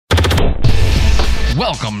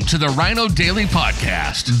Welcome to the Rhino Daily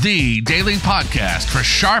Podcast, the daily podcast for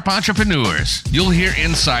sharp entrepreneurs. You'll hear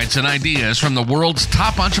insights and ideas from the world's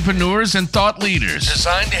top entrepreneurs and thought leaders,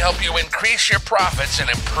 designed to help you increase your profits and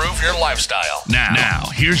improve your lifestyle. Now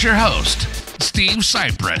here's your host, Steve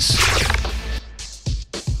Cypress.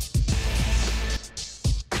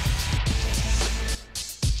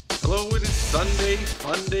 Hello, it is Sunday,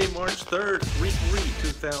 Funday, March 3rd,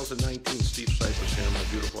 3/3/2019. Steve Cypress here. My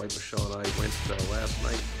beautiful wife Michelle and I went last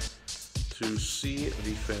night to see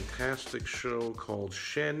the fantastic show called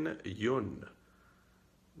Shen.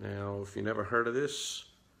 Now, if you never heard of this,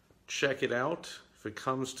 check it out. If it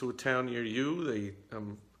comes to a town near you,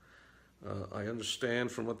 I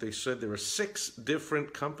understand from what they said there are 6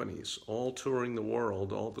 different companies all touring the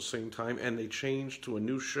world all at the same time, and they changed to a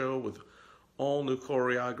new show with all new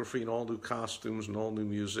choreography and all new costumes and all new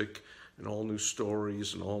music and all new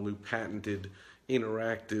stories and all new patented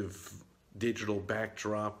interactive digital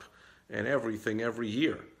backdrop and everything every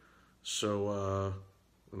year. So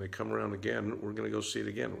when they come around again, we're going to go see it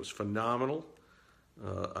again. It was phenomenal.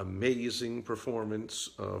 Amazing performance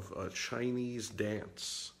of Chinese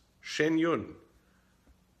dance. Shen Yun.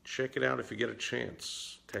 Check it out if you get a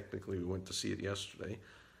chance. Technically, we went to see it yesterday,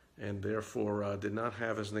 and therefore did not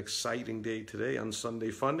have as an exciting day today. On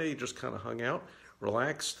Sunday Funday, just kind of hung out,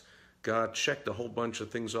 relaxed, checked a whole bunch of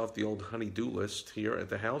things off the old honey-do list here at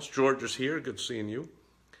the house. George is here, good seeing you.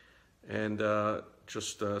 And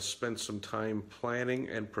just spent some time planning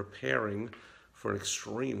and preparing for an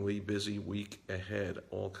extremely busy week ahead.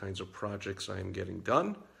 All kinds of projects I am getting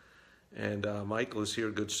done. And Michael is here,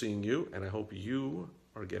 good seeing you. And I hope you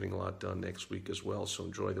are getting a lot done next week as well. So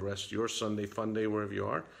enjoy the rest of your Sunday Funday wherever you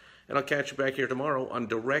are. And I'll catch you back here tomorrow on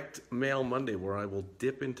Direct Mail Monday, where I will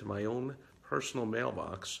dip into my own personal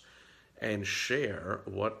mailbox and share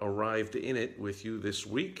what arrived in it with you this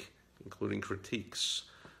week, including critiques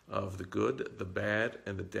of the good, the bad,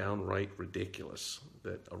 and the downright ridiculous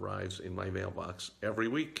that arrives in my mailbox every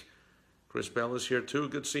week. Chris Bell is here too.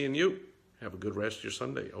 Good seeing you. Have a good rest of your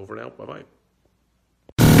Sunday. Over and out. Bye-bye.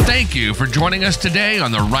 Thank you for joining us today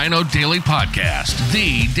on the Rhino Daily Podcast,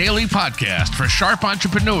 the daily podcast for sharp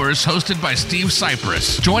entrepreneurs, hosted by Steve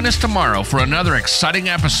Cypress. Join us tomorrow for another exciting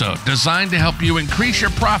episode designed to help you increase your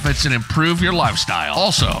profits and improve your lifestyle.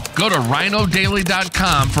 Also, go to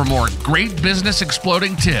rhinodaily.com for more great business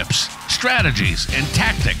exploding tips, strategies, and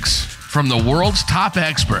tactics from the world's top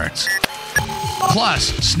experts. Plus,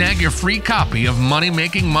 snag your free copy of Money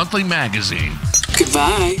Making Monthly magazine.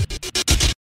 Goodbye.